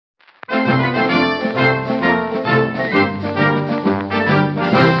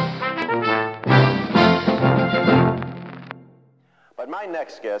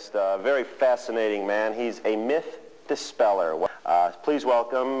next guest, a very fascinating man. He's a myth dispeller. Please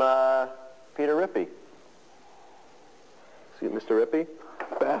welcome Peter Rippey. Excuse me, Mr. Rippey?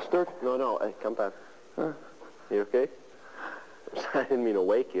 Bastard. No, hey, come back. Huh? You okay? I didn't mean to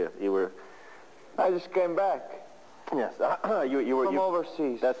wake you. You were... I just came back. Yes, you were... From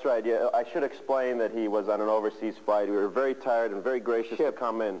overseas. That's right, yeah. I should explain that he was on an overseas flight. We were very tired and very gracious to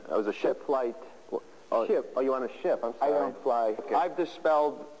come in. It was a ship flight. Oh, ship. Oh, you on a ship? I'm sorry. I don't fly. Okay. I've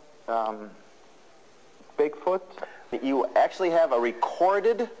dispelled Bigfoot. You actually have a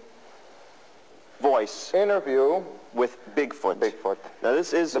recorded voice interview with Bigfoot. Now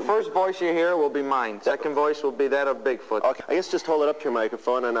this is... The first voice you hear will be mine. Second voice will be that of Bigfoot. Okay, I guess just hold it up to your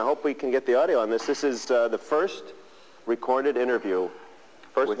microphone, and I hope we can get the audio on this. This is the first recorded interview.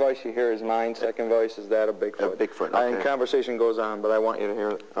 First voice you hear is mine. Second voice is that of Bigfoot. Bigfoot, okay. And conversation goes on, but I want you to hear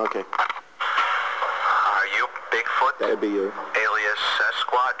it. Okay. Are you Bigfoot? That'd be you. Alias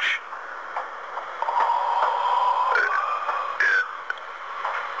Sasquatch?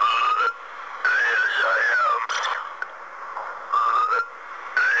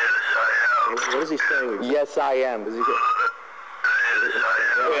 What is he saying? Yes, I am. Does he get...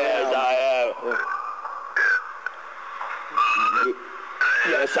 Yes, I am.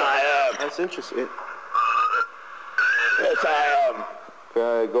 Yes, I am. That's interesting. Yes, I am.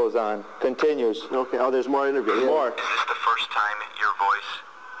 It goes on. Continues. Okay. Oh, there's more interview. Yeah. More. Is this the first time your voice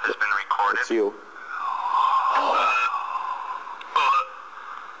has been recorded? It's you.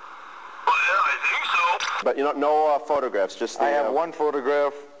 Well, yeah, I think so. But you know, no photographs. Just the, I have one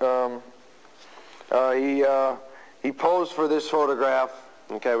photograph. He posed for this photograph.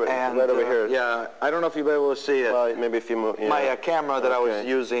 Okay, right over here. Yeah, I don't know if you'll be able to see it. Well, maybe if you move. Yeah. My camera that I was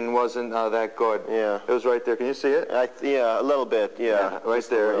using wasn't that good. Yeah. It was right there. Can you see it? Yeah, a little bit. Yeah, right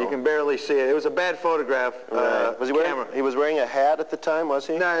there. You can barely see it. It was a bad photograph. Right. Was he wearing? He was wearing a hat at the time, was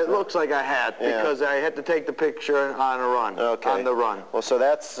he? No, it looks like a hat because I had to take the picture on a run. Okay. On the run. Well, so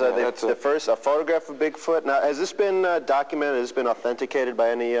that's the first photograph of Bigfoot. Now, has this been documented? Has this been authenticated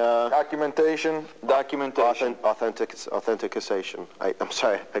by any? Documentation. Authentication. I'm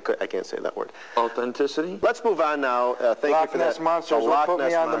sorry, I can't say that word. Authenticity. Let's move on now. Thank you for that. Loch Ness Monsters will put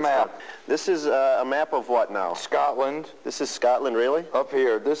me on the map. This is a map of what now? Scotland. This is Scotland, really? Up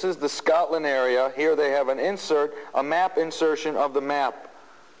here. This is the Scotland area. Here they have an insert, a map insertion of the map.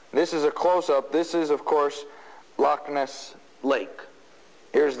 This is a close-up. This is, of course, Loch Ness Lake.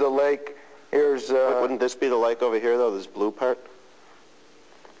 Here's the lake. Here's... Wouldn't this be the lake over here, though, this blue part?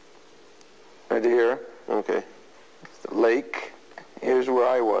 Right here. Okay. The lake. Here's where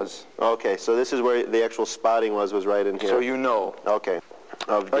I was. Okay, so this is where the actual spotting was right in here. So you know. Okay.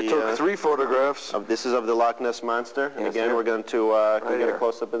 I took 3 photographs. This is of the Loch Ness Monster. And again, we're going to can we get a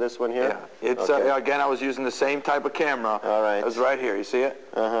close-up of this one here? Yeah. It's again, I was using the same type of camera. All right. It was right here. You see it?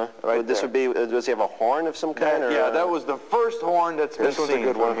 Uh-huh. Right well, this would be, does he have a horn of some kind? Yeah, that was the first horn that's been seen. This one's a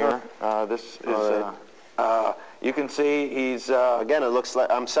good one here. This is... you can see he's... Again, it looks like,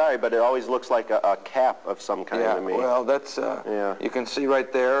 I'm sorry, but it always looks like a cap of some kind to me. Well, that's... You can see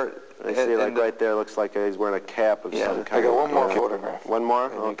right there. I see, like right there, looks like he's wearing a cap of some kind. I got one more photograph. One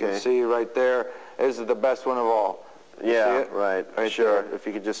more? And okay. You can see right there. This is the best one of all. Yeah, right. Sure. There. If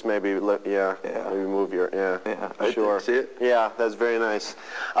you could just maybe, maybe move your, sure. See it? Yeah, that's very nice.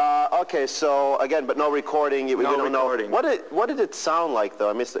 Okay, so again, but no recording. We don't recording. Know. What did it sound like, though?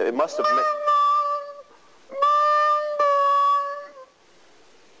 I mean, it must have.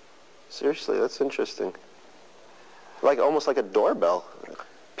 Seriously, that's interesting. Like almost like a doorbell.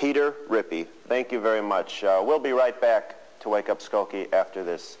 Peter Rippey, thank you very much. We'll be right back to Wake Up Skokie after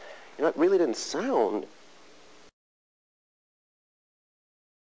this. You know, it really didn't sound